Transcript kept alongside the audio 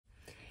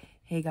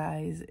Hey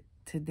guys,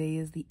 today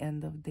is the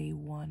end of day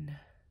one.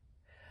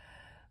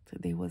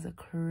 Today was a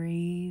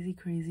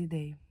crazy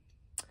day.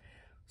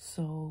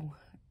 So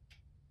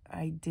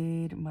I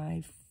did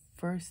my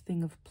first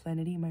thing of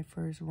Plenity, my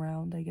first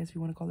round, I guess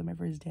you want to call it, my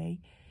first day.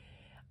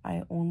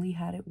 I only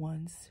had it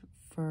once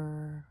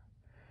for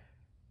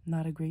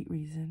not a great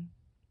reason.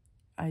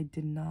 I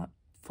did not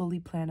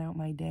fully plan out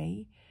my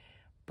day,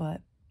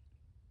 but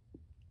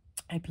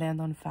I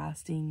planned on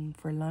fasting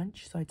for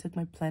lunch. So I took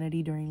my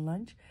Plenity during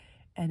lunch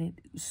and it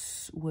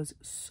was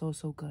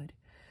so good.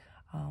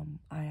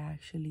 I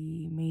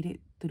actually made it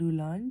through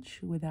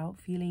lunch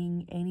without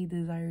feeling any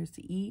desires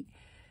to eat,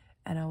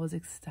 and I was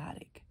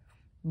ecstatic.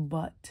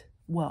 But,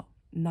 well,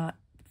 not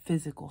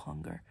physical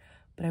hunger,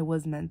 but I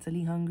was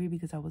mentally hungry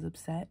because I was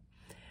upset.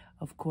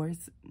 Of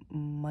course,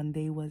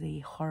 Monday was a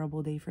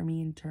horrible day for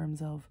me in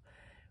terms of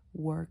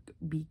work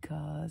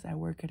because I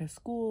work at a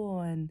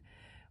school and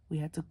we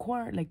had to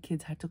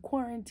kids had to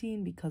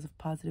quarantine because of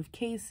positive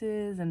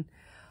cases, and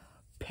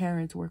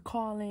parents were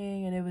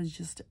calling, and it was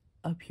just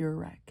a pure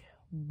wreck.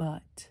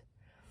 But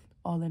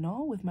all in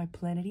all, with my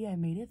Plenity, I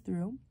made it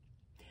through.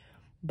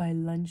 By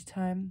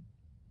lunchtime,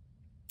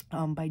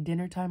 by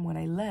dinner time, when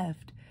I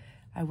left,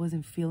 I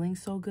wasn't feeling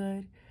so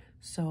good.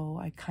 So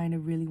I kind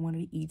of really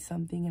wanted to eat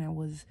something, and I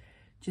was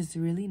just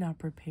really not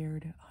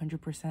prepared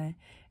 100%. And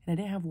I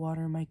didn't have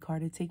water in my car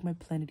to take my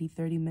Plenity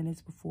 30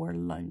 minutes before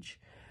lunch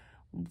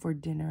for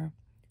dinner.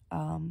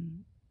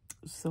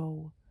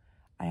 So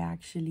I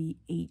actually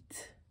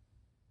ate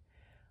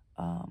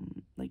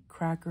like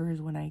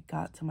crackers when I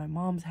got to my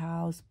mom's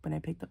house when I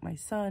picked up my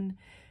son.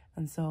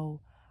 And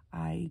so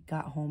I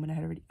got home and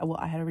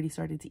I had already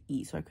started to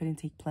eat, so I couldn't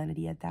take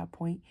Plenity at that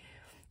point.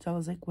 So I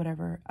was like,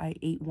 whatever, I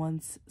ate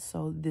once,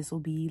 so this will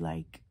be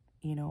like,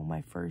 you know,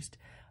 my first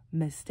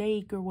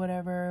mistake or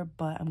whatever,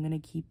 but I'm gonna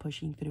keep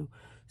pushing through.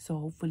 So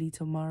hopefully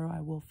tomorrow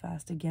I will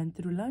fast again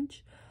through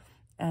lunch,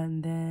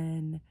 and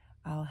then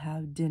I'll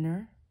have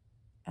dinner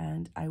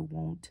and I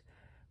won't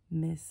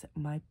miss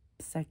my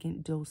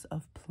second dose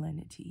of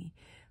Plenity.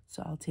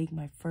 So I'll take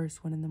my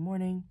first one in the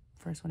morning,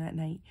 first one at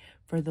night.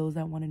 For those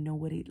that want to know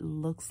what it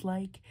looks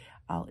like,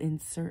 I'll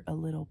insert a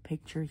little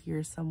picture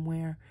here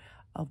somewhere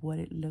of what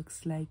it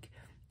looks like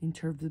in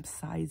terms of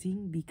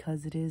sizing,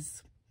 because it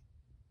is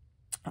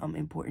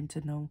important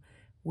to know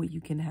what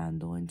you can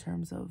handle in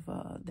terms of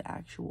the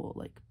actual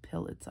like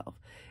pill itself.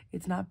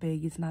 It's not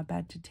big, it's not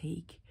bad to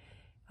take.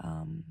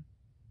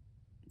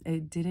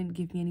 It didn't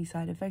give me any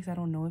side effects. I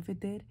don't know if it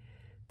did.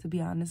 To be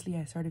honestly,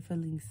 I started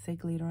feeling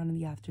sick later on in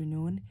the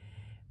afternoon.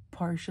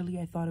 Partially,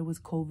 I thought it was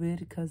COVID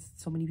because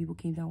so many people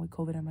came down with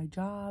COVID at my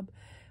job.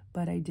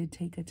 But I did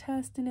take a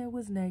test and it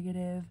was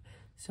negative.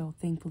 So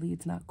thankfully,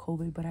 it's not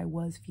COVID, but I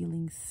was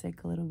feeling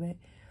sick a little bit.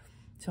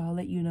 So I'll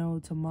let you know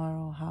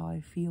tomorrow how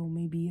I feel.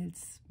 Maybe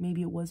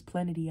it was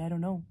Plenity. I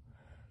don't know.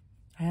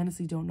 I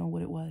honestly don't know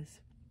what it was,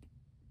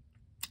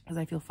 because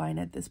I feel fine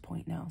at this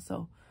point now.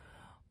 So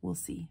we'll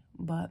see.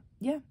 But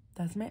yeah,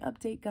 that's my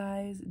update,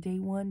 guys.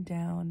 Day one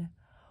down.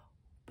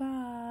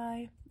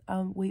 Bye.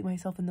 I'll wait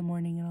myself in the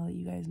morning and I'll let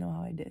you guys know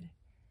how I did.